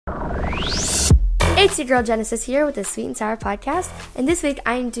It's your girl Genesis here with the Sweet and Sour podcast, and this week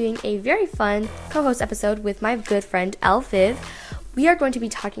I am doing a very fun co-host episode with my good friend Elle. We are going to be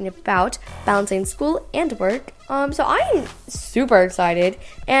talking about balancing school and work, so I'm super excited,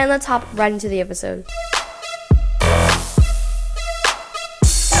 and let's hop right into the episode.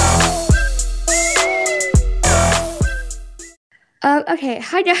 Okay,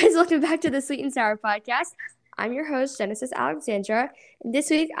 hi guys, welcome back to the Sweet and Sour podcast. I'm your host, Genesis Alexandra, and this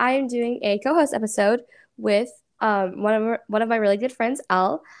week I am doing a co-host episode with one of my really good friends,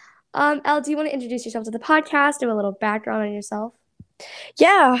 Elle. Elle, do you want to introduce yourself to the podcast, do a little background on yourself?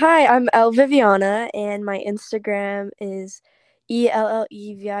 Yeah, hi, I'm Elle Viviana, and my Instagram is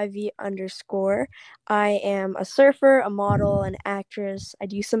ELLEVIV_. I am a surfer, a model, an actress. I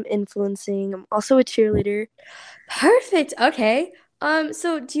do some influencing. I'm also a cheerleader. Perfect. Okay.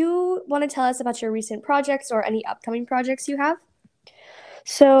 So do you want to tell us about your recent projects or any upcoming projects you have?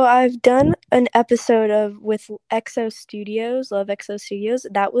 So I've done an episode with EXO Studios, Love EXO Studios.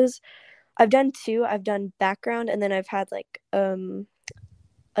 I've done two. I've done background, and then I've had like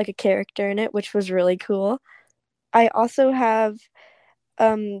a character in it, which was really cool. I also have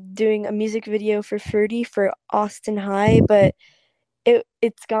doing a music video for Fruity for Austin High, but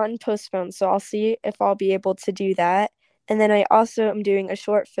it's gotten postponed, so I'll see if I'll be able to do that. And then I also am doing a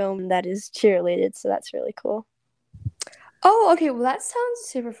short film that is cheerleaded, so that's really cool. Oh, okay. Well, that sounds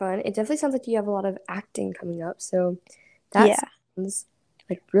super fun. It definitely sounds like you have a lot of acting coming up, so that sounds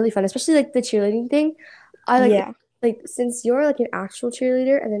like really fun, especially like the cheerleading thing. Like since you're like an actual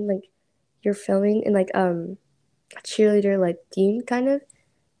cheerleader and then like you're filming in like a cheerleader like theme kind of,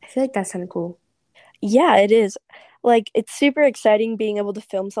 I feel like that's kind of cool. Yeah, it is. Like it's super exciting being able to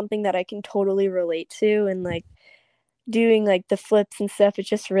film something that I can totally relate to, and like doing like the flips and stuff. It's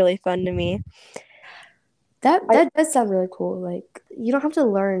just really fun to me. That does sound really cool. Like you don't have to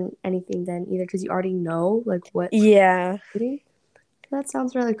learn anything then either because you already know like what. Yeah. That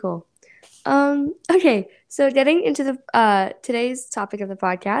sounds really cool. Okay, so getting into the today's topic of the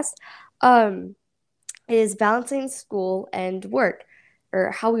podcast, is balancing school and work, or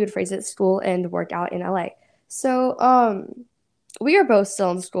how we would phrase it, school and work out in LA. So, we are both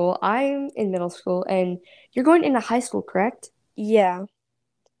still in school. I'm in middle school, and you're going into high school, correct? Yeah.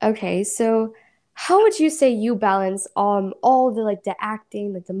 Okay, so how would you say you balance all the like the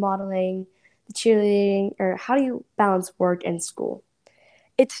acting, like the modeling, the cheerleading, or how do you balance work and school?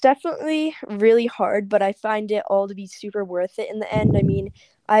 It's definitely really hard, but I find it all to be super worth it in the end. I mean,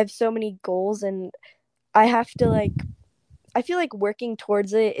 I have so many goals, and I have to I feel like working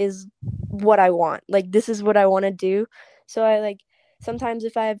towards it is what I want. Like this is what I want to do. So sometimes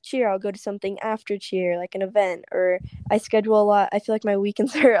if I have cheer, I'll go to something after cheer, like an event, or I schedule a lot. I feel like my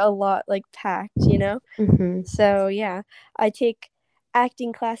weekends are a lot like packed, you know? Mm-hmm. So yeah, I take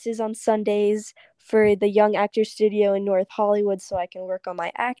acting classes on Sundays for the Young Actors Studio in North Hollywood so I can work on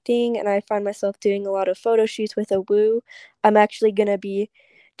my acting, and I find myself doing a lot of photo shoots with a woo. I'm actually going to be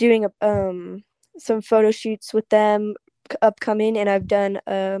doing some photo shoots with them upcoming, and I've done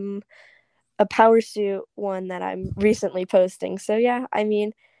a power suit one that I'm recently posting. So yeah, I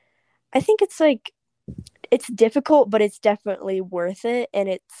mean, I think it's difficult, but it's definitely worth it, and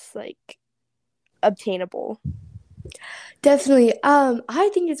it's like obtainable. Definitely. I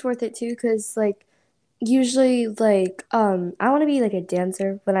think it's worth it too because like usually like I want to be like a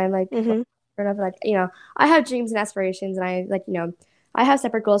dancer when I'm like Mm-hmm. grown up. Like I have dreams and aspirations, and I like I have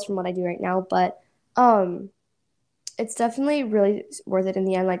separate goals from what I do right now. But um, it's definitely really worth it in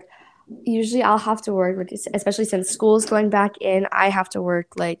the end. Like usually I'll have to work, like, especially since school's going back in. I have to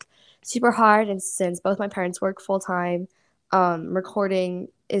work like super hard, and since both my parents work full time, recording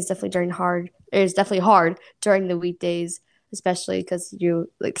is definitely hard during the weekdays, especially because you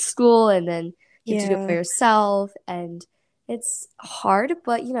like school and then you have to do it by Yeah. yourself, and it's hard.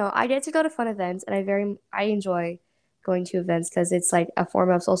 But I get to go to fun events, and I enjoy going to events because it's like a form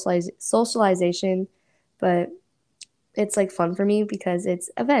of socialization, but it's like fun for me because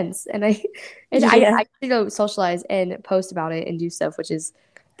it's events, and Yeah. I get to go socialize and post about it and do stuff, which is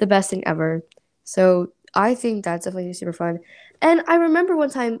the best thing ever. So I think that's definitely super fun. And I remember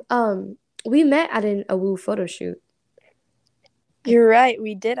one time we met at an AWOO photo shoot. You're right.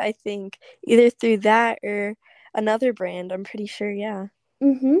 We did, I think, either through that or another brand. I'm pretty sure. Yeah.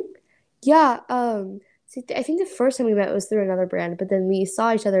 Mm-hmm. Yeah. See, I think the first time we met was through another brand, but then we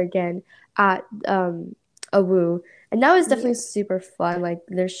saw each other again at AWOO, and that was definitely super fun. Like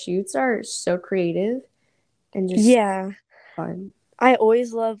their shoots are so creative and just Yeah. fun. I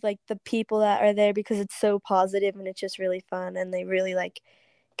always love like the people that are there because it's so positive and it's just really fun, and they really like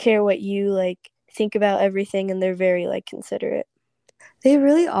care what you like think about everything, and they're very like considerate. They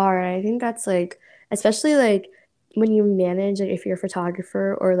really are. And I think that's like especially like when you manage, like if you're a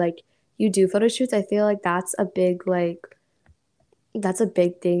photographer or like you do photo shoots, I feel like that's a big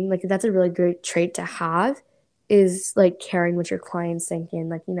thing. Like that's a really great trait to have is like caring what your clients think and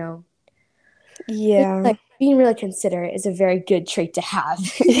like, just Yeah. like being really considerate is a very good trait to have.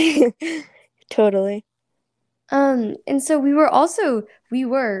 Totally. And so or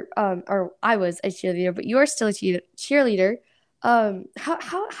I was a cheerleader, but you are still a cheerleader.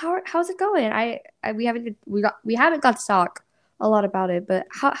 How's it going? We haven't got to talk a lot about it, but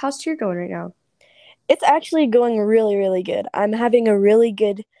how's cheer going right now? It's actually going really, really good. I'm having a really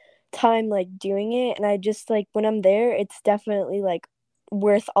good time like doing it, and I just like when I'm there, it's definitely like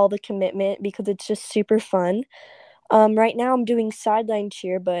worth all the commitment because it's just super fun. Right now I'm doing sideline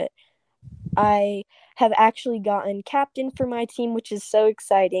cheer, but I have actually gotten captain for my team, which is so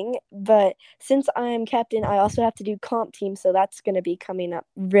exciting. But since I am captain, I also have to do comp team, so that's going to be coming up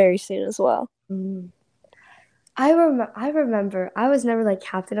very soon as well. Mm. I remember I was never like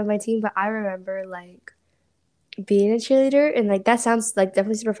captain of my team, but I remember like being a cheerleader and like that sounds like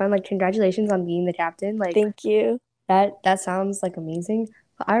definitely super fun. Like congratulations on being the captain. Like Thank you. that sounds like amazing.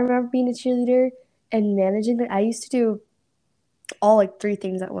 But I remember being a cheerleader and managing that I used to do all like three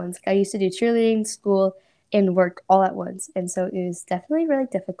things at once. Like, I used to do cheerleading, school, and work all at once. And so it was definitely really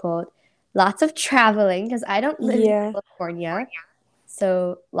difficult. Lots of traveling because I don't live in Yeah. California.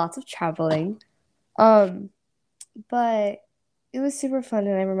 So lots of traveling. Um, but it was super fun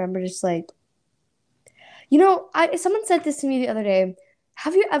and I remember just like I someone said this to me the other day.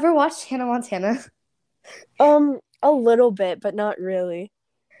 Have you ever watched Hannah Montana? A little bit, but not really.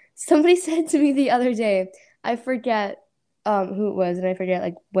 Somebody said to me the other day, I forget who it was and I forget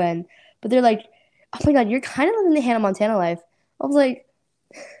like when, but they're like, "Oh my God, you're kind of living the Hannah Montana life." I was like,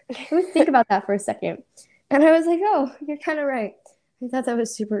 "Let me think about that for a second." And I was like, "Oh, you're kind of right." I thought that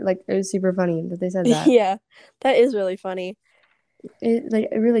was super like it was super funny that they said that. Yeah, that is really funny.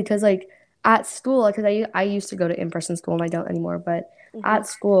 It really because like at school because I used to go to in-person school and I don't anymore, but Hmm. at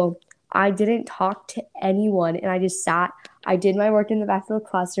school I didn't talk to anyone and I just sat. I did my work in the back of the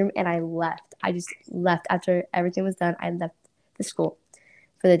classroom and I left. I just left after everything was done. I left the school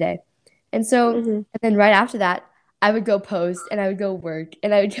for the day. Hmm. And then right after that, I would go post and I would go work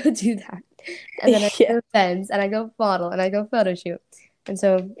and I would go do that. And then I Yeah. go to events and I go model and I go photo shoot. And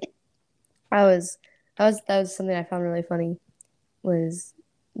so I was that was something I found really funny was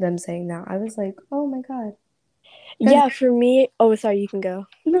them saying that. I was like, oh my God. Because Yeah, for me, oh, sorry, you can go.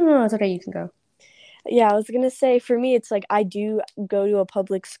 no, it's okay. You can go. Yeah, I was gonna say for me, it's like I do go to a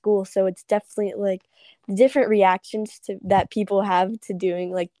public school, so it's definitely like different reactions to that people have to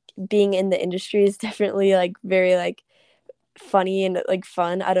doing like being in the industry is definitely like very like funny and like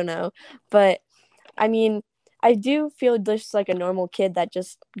fun. I don't know, but I mean, I do feel just like a normal kid that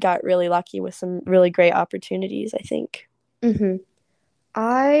just got really lucky with some really great opportunities, I think. hmm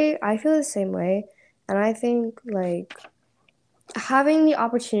I feel the same way, and I think like having the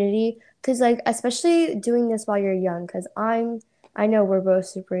opportunity, because like especially doing this while you're young, because I know we're both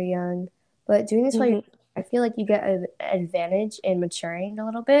super young, but doing this while you're, Hmm. I feel like you get an advantage in maturing a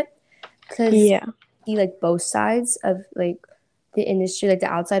little bit, because Yeah. you see like both sides of like the industry, like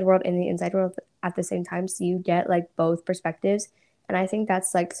the outside world and the inside world at the same time, so you get like both perspectives, and I think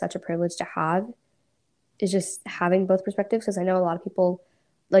that's like such a privilege to have is just having both perspectives because I know a lot of people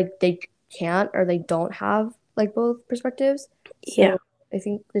like they can't or they don't have like both perspectives. Yeah. So I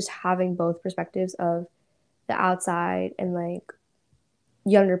think just having both perspectives of the outside and like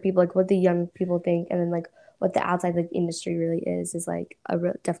younger people, like what the young people think, and then like what the outside like industry really is like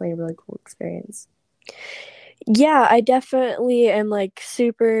definitely a really cool experience. Yeah, I definitely am like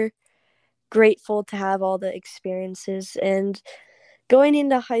super grateful to have all the experiences and going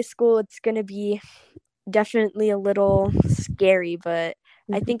into high school it's going to be definitely a little scary, but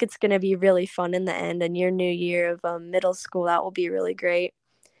I Mhm. think it's going to be really fun in the end. And your new year of middle school, that will be really great.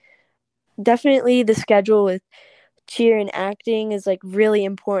 Definitely the schedule with cheer and acting is like really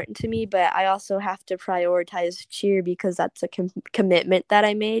important to me, but I also have to prioritize cheer because that's a commitment that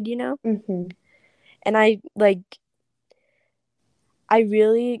I made, you know? Mhm. And I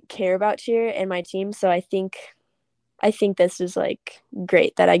really care about cheer and my team, so I think this is like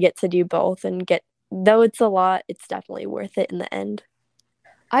great that I get to do both and get though it's a lot, it's definitely worth it in the end.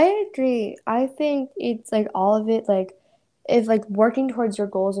 I agree. I think it's like all of it, like if like working towards your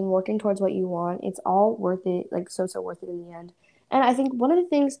goals and working towards what you want, it's all worth it, like so worth it in the end. And I think one of the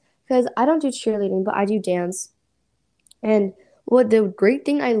things, because I don't do cheerleading, but I do dance. And what the great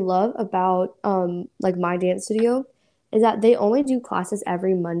thing I love about like my dance studio is that they only do classes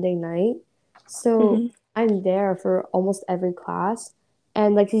every Monday night. So Hmm. I'm there for almost every class.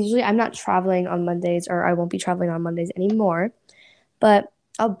 And like usually I'm not traveling on Mondays or I won't be traveling on Mondays anymore, but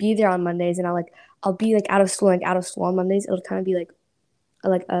I'll be there on Mondays and I'll be like out of school on Mondays. It'll kind of be like a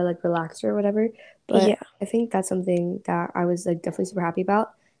like relaxer or whatever. But Yeah. I think that's something that I was like definitely super happy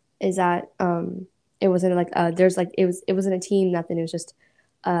about is that it wasn't like there's like it wasn't a team, nothing. It was just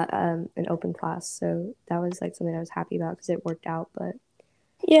an open class. So that was like something I was happy about because it worked out. But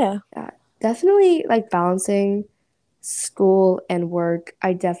Yeah. yeah, definitely like balancing school and work.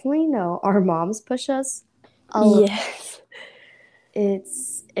 I definitely know our moms push us a lot. Yes.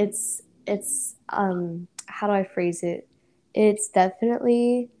 It's how do I phrase it? It's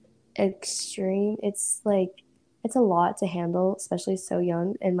definitely extreme. It's like it's a lot to handle, especially so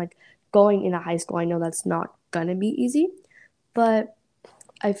young and like going into high school. I know that's not gonna be easy, but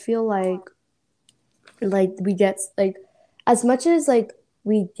I feel like we get like as much as like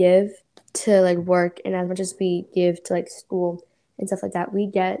we give to like work and as much as we give to like school and stuff like that, we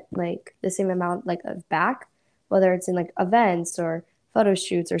get like the same amount like of back, whether it's in like events or photo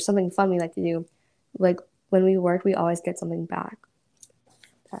shoots or something fun we like to do. Like when we work, we always get something back.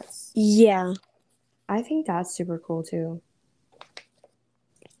 That's Yeah. I think that's super cool too.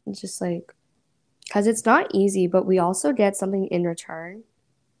 It's just like because it's not easy, but we also get something in return.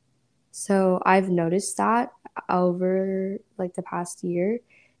 So I've noticed that over like the past year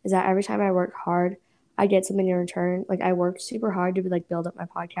is that every time I work hard, I get something in return. Like I worked super hard to like build up my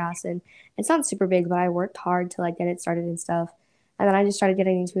podcast and it's not super big, but I worked hard to like get it started and stuff. And then I just started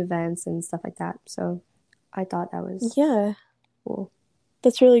getting into events and stuff like that. So I thought that was Yeah. cool.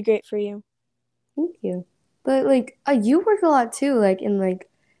 That's really great for you. Thank you. But like you work a lot too, like in like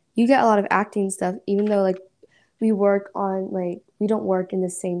you get a lot of acting stuff, even though like we work on like we don't work in the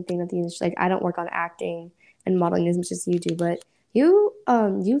same thing that the industry like I don't work on acting and modeling as much as you do, but you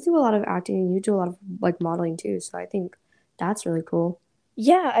do a lot of acting and you do a lot of like modeling too. So I think that's really cool.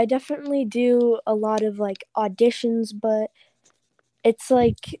 Yeah, I definitely do a lot of like auditions, but it's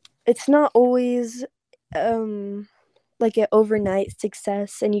like it's not always um like an overnight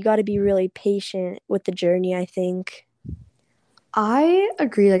success, and you got to be really patient with the journey, I think. I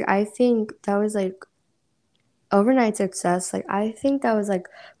agree. Like I think that was like overnight success. Like I think that was like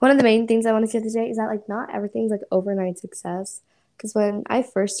one of the main things I want to say today is that like not everything's like overnight success. Because when I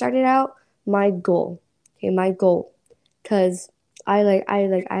first started out, my goal, because I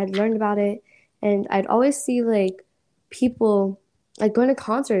had learned about it, and I'd always see like people like going to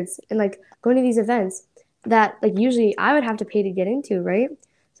concerts and like going to these events that like usually I would have to pay to get into, right?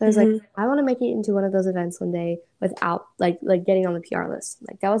 So I was like, Mhm. I want to make it into one of those events one day without like getting on the PR list.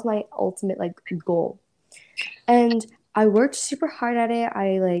 Like that was my ultimate like goal. And I worked super hard at it.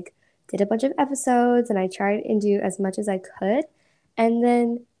 I like did a bunch of episodes and I tried and do as much as I could. And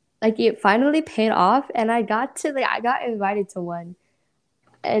then like it finally paid off and I got invited to one.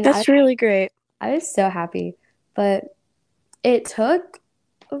 And That's really great. I was so happy. But it took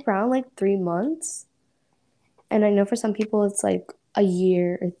around like 3 months. And I know for some people it's like a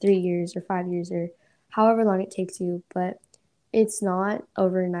year or 3 years or 5 years or however long it takes you, but it's not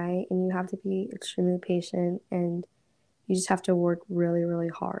overnight and you have to be extremely patient and you just have to work really, really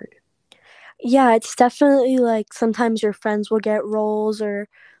hard. Yeah, it's definitely like sometimes your friends will get roles or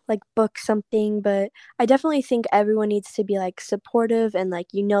like book something, but I definitely think everyone needs to be like supportive, and like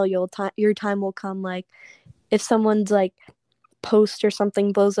your time will come. Like if someone's like post or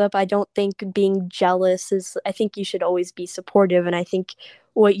something blows up, I don't think being jealous is, I think you should always be supportive, and I think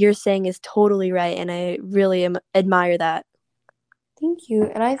what you're saying is totally right, and I really admire that. Thank you.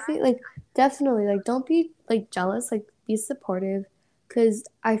 And I feel like definitely like don't be like jealous, like be supportive because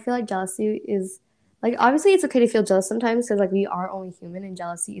I feel like jealousy is like obviously it's okay to feel jealous sometimes because like we are only human and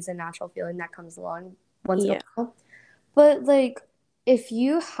jealousy is a natural feeling that comes along once in a Yeah. while. But like if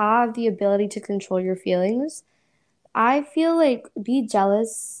you have the ability to control your feelings, I feel like be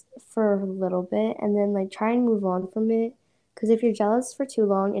jealous for a little bit and then like try and move on from it. Because if you're jealous for too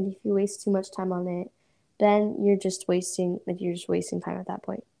long and if you waste too much time on it, then you're just wasting time at that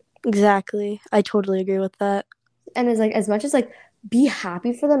point. Exactly. I totally agree with that. And it's like as much as like be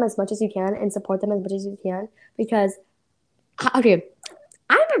happy for them as much as you can and support them as much as you can because okay,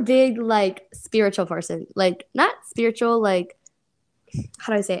 I'm a big like spiritual person. Like not spiritual like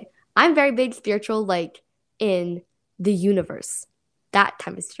how do I say it? I'm very big spiritual, like in the universe, that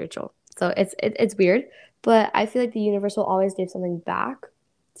kind of spiritual. So it's weird, but I feel like the universe will always give something back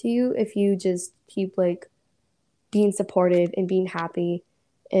to you if you just keep like being supportive and being happy,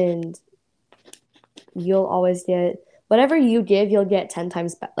 and you'll always get whatever you give, you'll get 10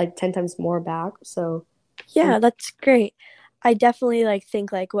 times like 10 times more back. So Yeah, that's great. I definitely like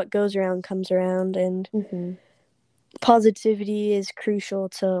think like what goes around comes around, and mhm. positivity is crucial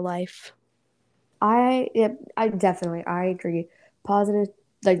to life. I definitely I agree. Positive,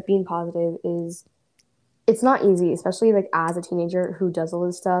 like being positive is it's not easy, especially like as a teenager who does all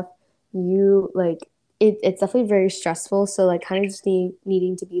this stuff. You like it's definitely very stressful. So like kind of just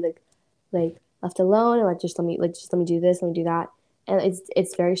needing to be like left alone and just let me do this, let me do that. And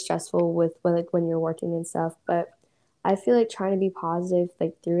it's very stressful with when you're working and stuff. But I feel like trying to be positive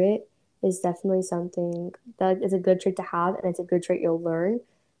like through it is definitely something that is a good trait to have, and it's a good trait you'll learn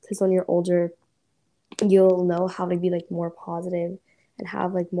because when you're older, you'll know how to be like more positive and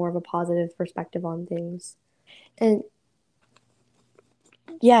have like more of a positive perspective on things. And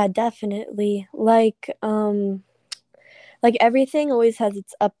Yeah, definitely. Like everything always has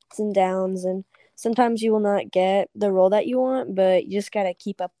its ups and downs, and sometimes you will not get the role that you want, but you just gotta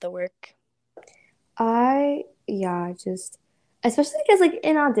keep up the work. yeah, just especially because like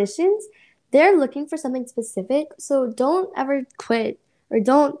in auditions, they're looking for something specific. So don't ever quit or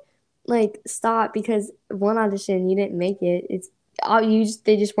don't like stop because one audition you didn't make it. It's you just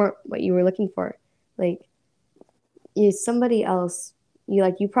they just weren't what you were looking for. Like you somebody else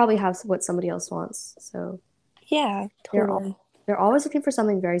you probably have what somebody else wants. So Yeah, they're all totally. they're always looking for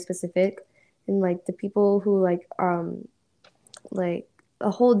something very specific. And like the people who like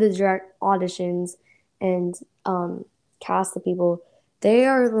hold the direct auditions and cast the people, they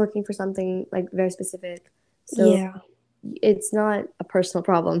are looking for something like very specific. So Yeah. it's not a personal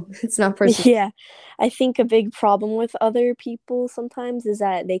problem. It's not personal. Yeah. I think a big problem with other people sometimes is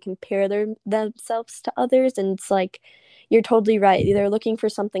that they compare themselves to others, and it's like you're totally right. They're looking for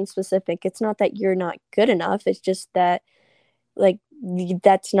something specific. It's not that you're not good enough. It's just that like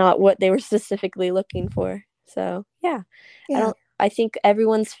that's not what they were specifically looking for. So, yeah. Yeah. I think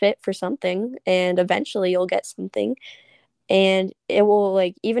everyone's fit for something, and eventually you'll get something, and it will,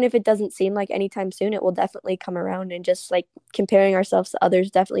 like, even if it doesn't seem like anytime soon, it will definitely come around. And just like comparing ourselves to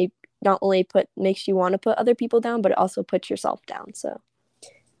others definitely not only put makes you want to put other people down, but it also puts yourself down. So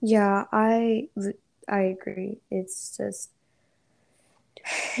Yeah, I agree. It's just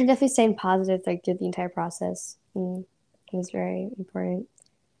definitely staying positive like through the entire process is very important.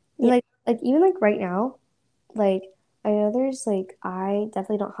 And yeah. like even like right now, like I know there's like I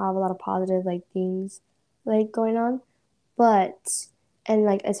definitely don't have a lot of positive like things like going on, but and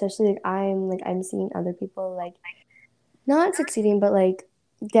like especially like I'm seeing other people like not succeeding but like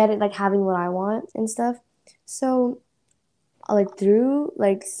get it like having what I want and stuff. So like through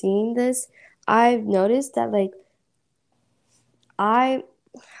like seeing this, I've noticed that like I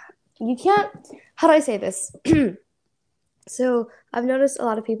you can't how do I say this? So I've noticed a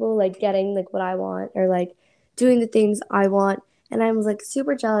lot of people like getting like what I want or like doing the things I want, and I was like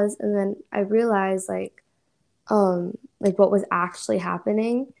super jealous. And then I realized like what was actually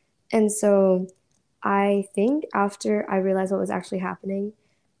happening, and so I think after I realized what was actually happening,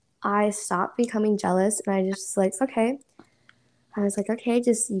 I stopped becoming jealous, and I just like okay, I was like okay,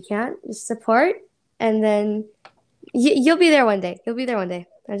 just you can't just support, and then you'll be there one day. You'll be there one day.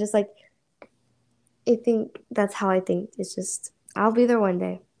 I just like I think that's how I think. It's just I'll be there one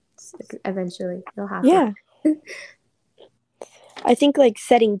day. Eventually, it'll happen. Yeah. I think like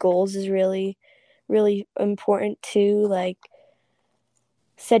setting goals is really really important too, like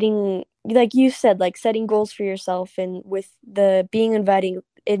setting, like you said, like setting goals for yourself, and with the being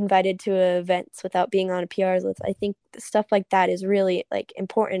invited to events without being on a PR's list. I think stuff like that is really like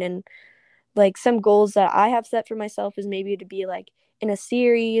important. And like some goals that I have set for myself is maybe to be like in a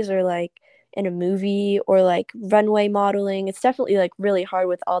series or like in a movie or like runway modeling. It's definitely like really hard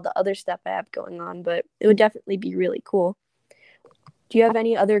with all the other stuff I have going on, but it would definitely be really cool. Do you have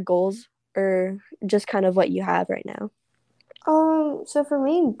any other goals, or just kind of what you have right now? So for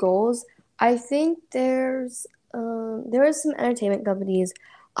me, goals, I think there are some entertainment companies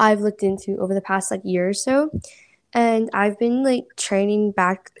I've looked into over the past like year or so, and I've been like training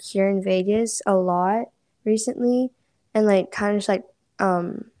back here in Vegas a lot recently, and like kind of just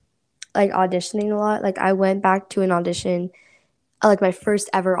like auditioning a lot. Like I went back to an audition, like my first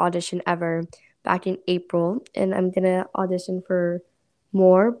ever audition ever back in April, and I'm gonna audition for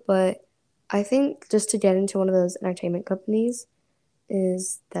more, but I think just to get into one of those entertainment companies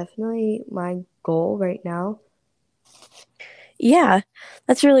is definitely my goal right now. Yeah,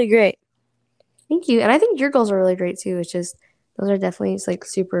 that's really great. Thank you. And I think your goals are really great too. It's just those are definitely just, like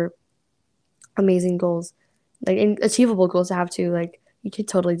super amazing goals. Like and achievable goals to have too. Like you could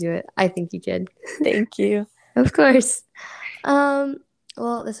totally do it. I think you could. Thank you. Of course. Um,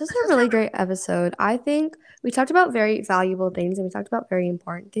 well, this was a really great episode. I think we talked about very valuable things and we talked about very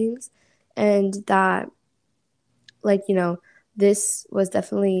important things. And that, like, this was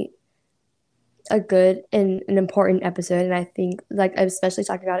definitely a good and an important episode. And I think, like, especially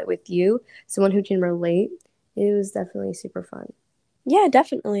talking about it with you, someone who can relate, it was definitely super fun. Yeah,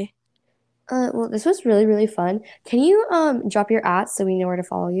 definitely. Well, this was really, really fun. Can you drop your @ so we know where to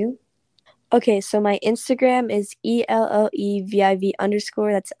follow you? Okay, so my Instagram is ELLEVIV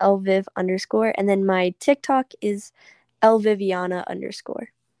underscore. That's LVIV underscore. And then my TikTok is LViviana underscore.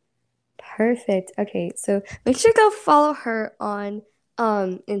 Perfect. Okay, so make sure to go follow her on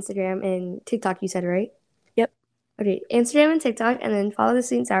Instagram and TikTok, you said, right? Yep. Okay, Instagram and TikTok, and then follow the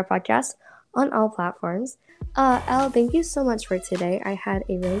Sweet and Sour podcast on all platforms. Elle, thank you so much for today. I had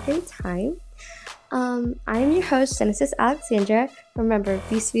a really great time. I am your host, Genesis Alexandra. Remember,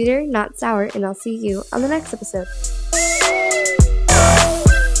 be sweeter, not sour, and I'll see you on the next episode.